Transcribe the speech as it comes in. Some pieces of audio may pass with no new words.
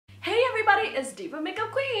everybody, it's Diva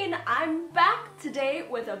Makeup Queen. I'm back today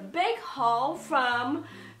with a big haul from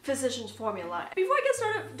Physicians Formula. Before I get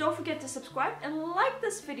started, don't forget to subscribe and like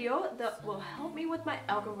this video. That will help me with my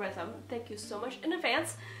algorithm. Thank you so much in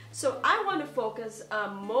advance. So I want to focus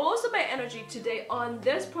most of my energy today on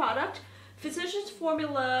this product, Physicians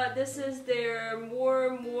Formula. This is their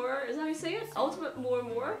MURUMURU, is that how you say it? Ultimate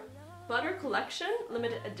MURUMURU Butter Collection,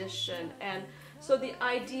 limited edition. And so the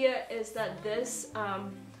idea is that this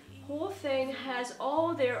whole thing has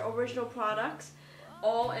all their original products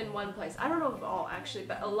all in one place. I don't know if all actually,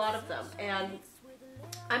 but a lot of them. And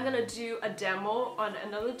I'm gonna do a demo on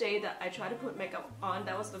another day that I try to put makeup on.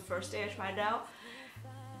 That was the first day I tried it out.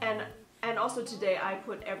 And also today I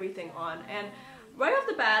put everything on. And right off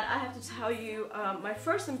the bat, I have to tell you my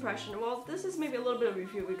first impression. Well, this is maybe a little bit of a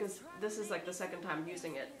review because this is like the second time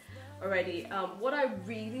using it already. What I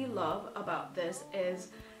really love about this is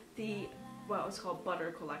the, well, it's called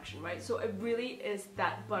Butter Collection, right? So it really is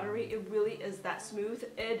that buttery, it really is that smooth,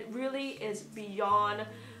 it really is beyond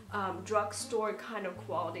drugstore kind of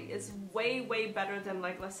quality. It's way, way better than,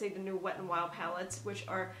 like, let's say the new Wet n Wild palettes, which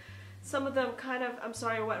are some of them kind of, I'm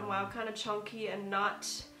sorry, Wet n Wild, kind of chunky and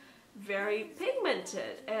not very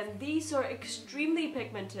pigmented. And these are extremely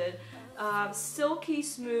pigmented, silky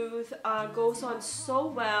smooth, goes on so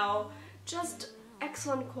well, just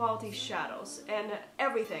excellent quality shadows and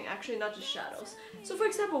everything, actually not just shadows. So for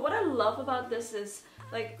example, what I love about this is,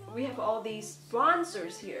 like, we have all these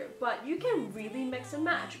bronzers here, but you can really mix and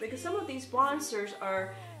match because some of these bronzers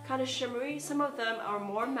are kind of shimmery, some of them are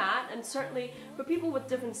more matte, and certainly for people with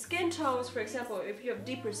different skin tones, for example, if you have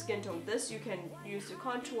deeper skin tone, this you can use to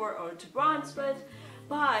contour or to bronze with.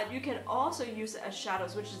 But you can also use it as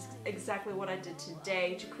shadows, which is exactly what I did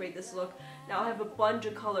today to create this look. Now I have a bunch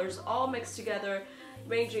of colors all mixed together,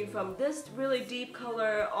 ranging from this really deep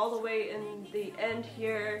color all the way in the end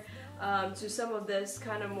here to some of this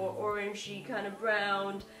kind of more orangey kind of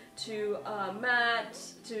brown, to matte,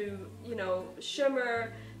 to, you know,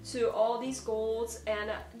 shimmer, to all these golds,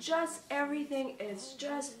 and just everything is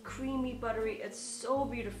just creamy, buttery. It's so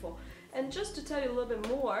beautiful. And just to tell you a little bit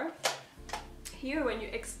more, here when you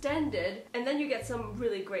extend it, and then you get some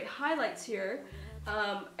really great highlights here,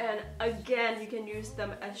 and again you can use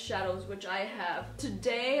them as shadows, which I have.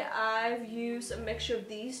 Today I've used a mixture of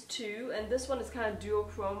these two, and this one is kind of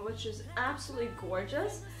duochrome, which is absolutely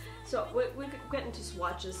gorgeous. So we'll get into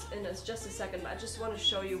swatches in just a second, but I just want to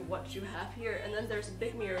show you what you have here. And then there's a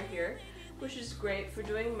big mirror here, which is great for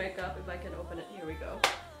doing makeup. If I can open it, here we go,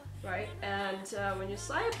 right? And when you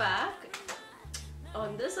slide it back,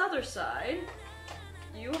 on this other side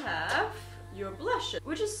you have your blush,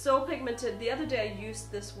 which is so pigmented. The other day I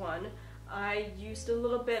used this one. I used a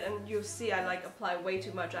little bit, and you'll see I like apply way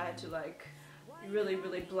too much. I had to like really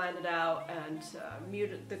blend it out and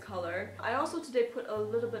mute the color. I also today put a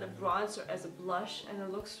little bit of bronzer as a blush, and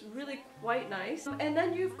it looks really quite nice. And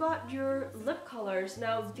then you've got your lip colors.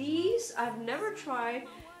 Now these, I've never tried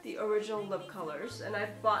the original lip colors, and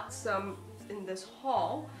I've bought some in this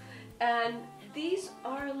haul, and these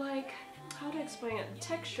are like, how to explain it? The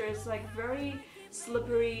texture is like very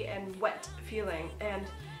slippery and wet feeling, and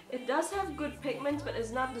it does have good pigment, but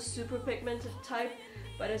it's not the super pigmented type,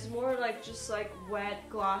 but it's more like just like wet,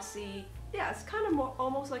 glossy. Yeah, it's kind of more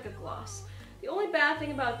almost like a gloss. The only bad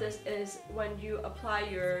thing about this is when you apply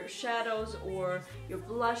your shadows or your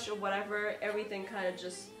blush or whatever, everything kind of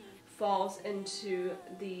just falls into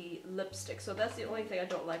the lipstick. So that's the only thing I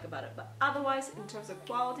don't like about it, but otherwise in terms of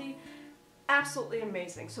quality, absolutely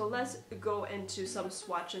amazing. So let's go into some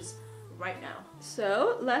swatches right now.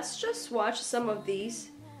 So let's just swatch some of these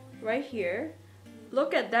right here.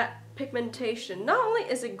 Look at that pigmentation. Not only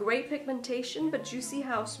is it great pigmentation, but you see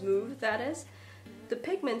how smooth that is? The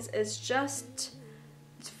pigments is just,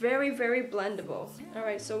 it's very blendable.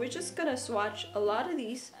 Alright, so we're just gonna swatch a lot of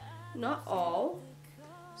these, not all.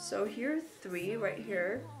 So here are 3 right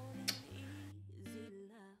here.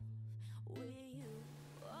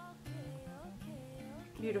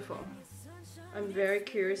 Beautiful. I'm very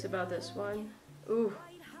curious about this one. Ooh,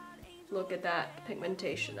 look at that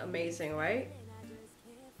pigmentation. Amazing, right?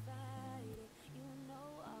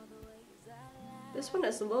 This one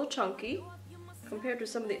is a little chunky compared to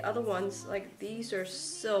some of the other ones. Like, these are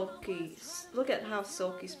silky. Look at how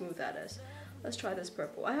silky smooth that is. Let's try this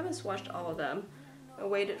purple. I haven't swatched all of them. I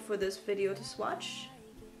waited for this video to swatch.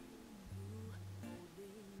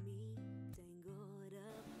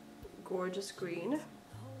 Gorgeous green.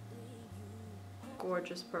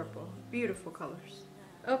 Gorgeous purple. Beautiful colors.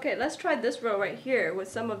 Okay, let's try this row right here with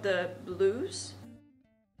some of the blues.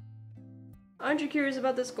 Aren't you curious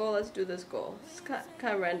about this gold? Let's do this gold. It's kind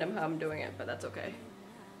of random how I'm doing it, but that's okay.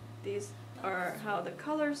 These are how the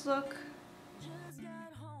colors look.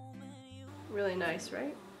 Really nice,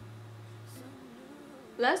 right?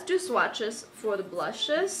 Let's do swatches for the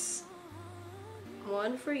blushes.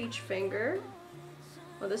 One for each finger.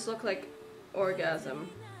 Well, this looks like Orgasm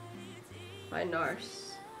by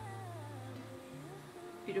NARS.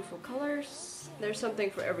 Beautiful colors. There's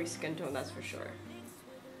something for every skin tone, that's for sure.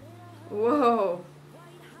 Whoa,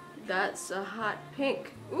 that's a hot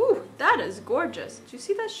pink. Ooh, that is gorgeous. Do you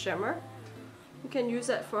see that shimmer? You can use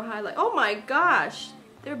that for highlight. Oh my gosh,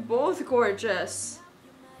 they're both gorgeous.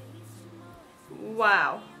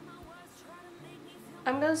 Wow.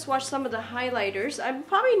 I'm gonna swatch some of the highlighters. I'm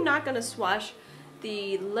probably not gonna swatch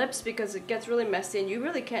the lips because it gets really messy and you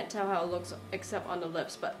really can't tell how it looks except on the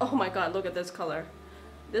lips. But oh my god, look at this color.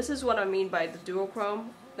 This is what I mean by the duochrome.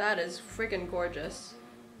 That is freaking gorgeous.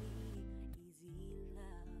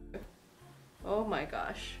 Oh my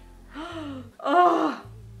gosh. Oh,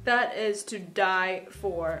 that is to die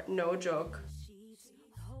for, no joke.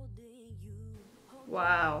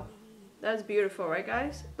 Wow. That's beautiful, right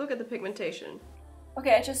guys? Look at the pigmentation.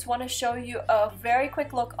 Okay, I just want to show you a very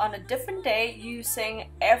quick look on a different day using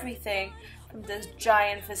everything from this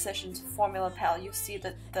giant Physicians Formula palette. You see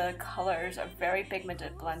that the colors are very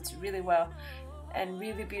pigmented, blends really well and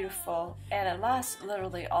really beautiful, and it lasts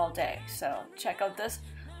literally all day. So check out this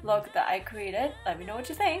look that I created. Let me know what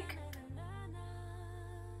you think.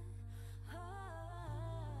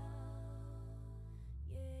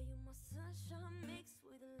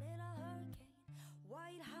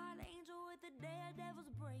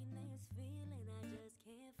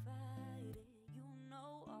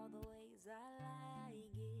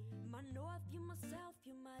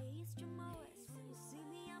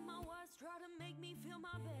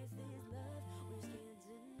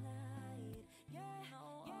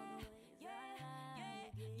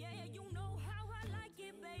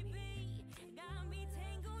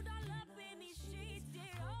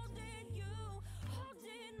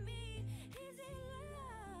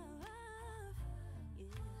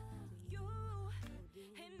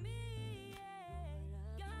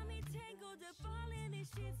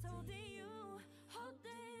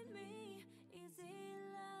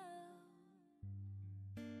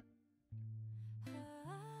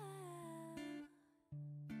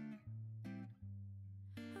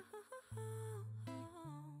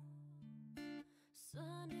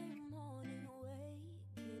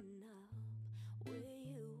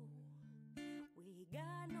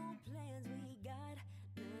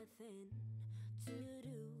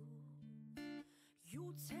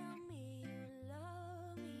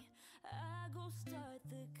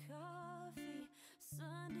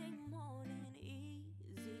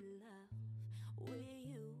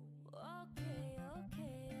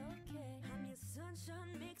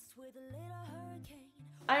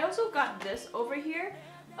 I also got this over here.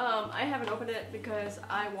 I haven't opened it because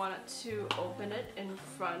I wanted to open it in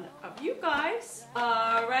front of you guys.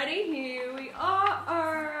 Ready? Here we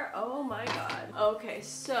are. Oh my god. Okay,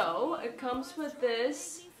 so it comes with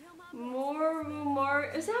this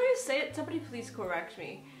MURUMURU. Is that how you say it? Somebody please correct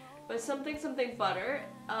me. But something butter.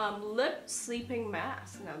 Lip sleeping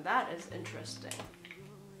mask. Now that is interesting.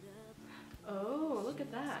 Oh, look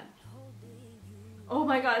at that. Oh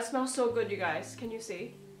my god, it smells so good, you guys. Can you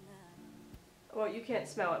see? Well, you can't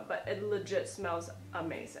smell it, but it legit smells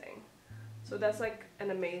amazing. So that's like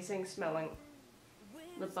an amazing smelling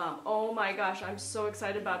lip balm. Oh my gosh, I'm so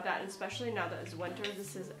excited about that, and especially now that it's winter,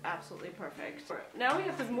 this is absolutely perfect. Now we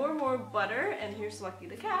have the MURUMURU Butter, and here's Lucky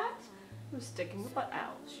the cat, who's sticking the butt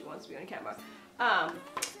out. She wants to be on camera.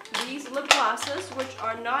 These lip glosses, which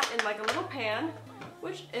are not in like a little pan,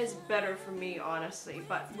 which is better for me, honestly,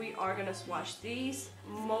 but we are gonna swatch these.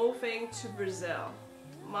 Moving to Brazil.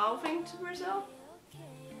 Moving to Brazil?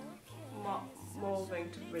 Moving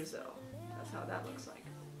to Brazil. That's how that looks like.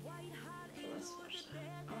 So let's swatch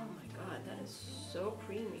that. Oh my god, that is so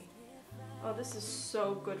creamy. Oh, this is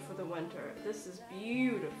so good for the winter. This is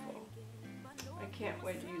beautiful. I can't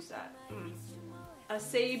wait to use that.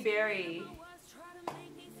 Acai berry.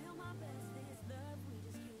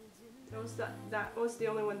 That was the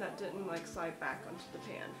only one that didn't like slide back onto the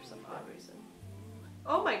pan for some odd reason.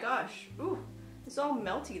 Oh my gosh. Ooh, it's all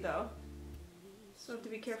melty though. So have to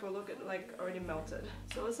be careful. Look, it like already melted.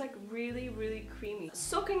 So it's like really, really creamy.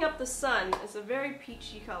 Soaking up the sun is a very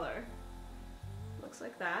peachy color. Looks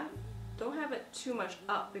like that. Don't have it too much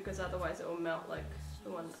up because otherwise it will melt like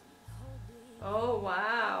the one. Oh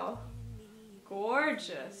wow.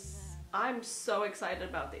 Gorgeous. I'm so excited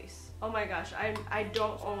about these. Oh my gosh, I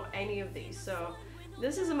don't own any of these, so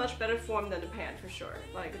This is a much better form than the pan for sure.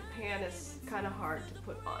 Like the pan is kind of hard to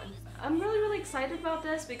put on. I'm really excited about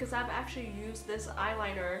this because I've actually used this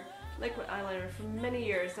eyeliner, liquid eyeliner, for many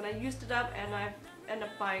years, and I used it up and I've ended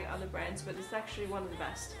up buying other brands, but it's actually one of the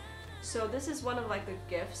best. So this is one of like the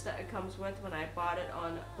gifts that it comes with when I bought it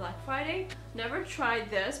on Black Friday. Never tried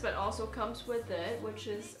this, but also comes with it, which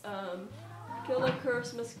is Killer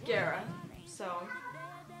Curves mascara. So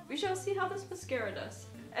we shall see how this mascara does.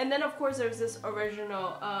 And then of course there's this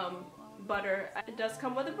original butter. It does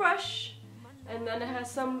come with a brush, and then it has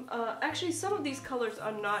some, actually some of these colors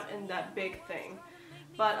are not in that big thing,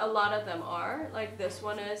 but a lot of them are. Like this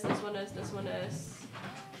one is, this one is, this one is.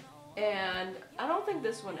 And I don't think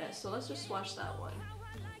this one is, so let's just swatch that one.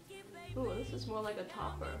 Ooh, this is more like a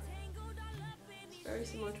topper. It's very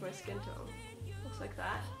similar to my skin tone. Looks like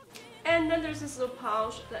that. And then there's this little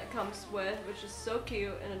pouch that it comes with, which is so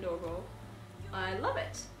cute and adorable. I love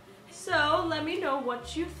it. So let me know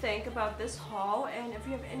what you think about this haul, and if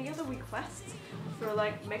you have any other requests for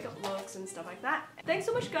like makeup looks and stuff like that. Thanks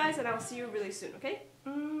so much guys, and I'll see you really soon, okay?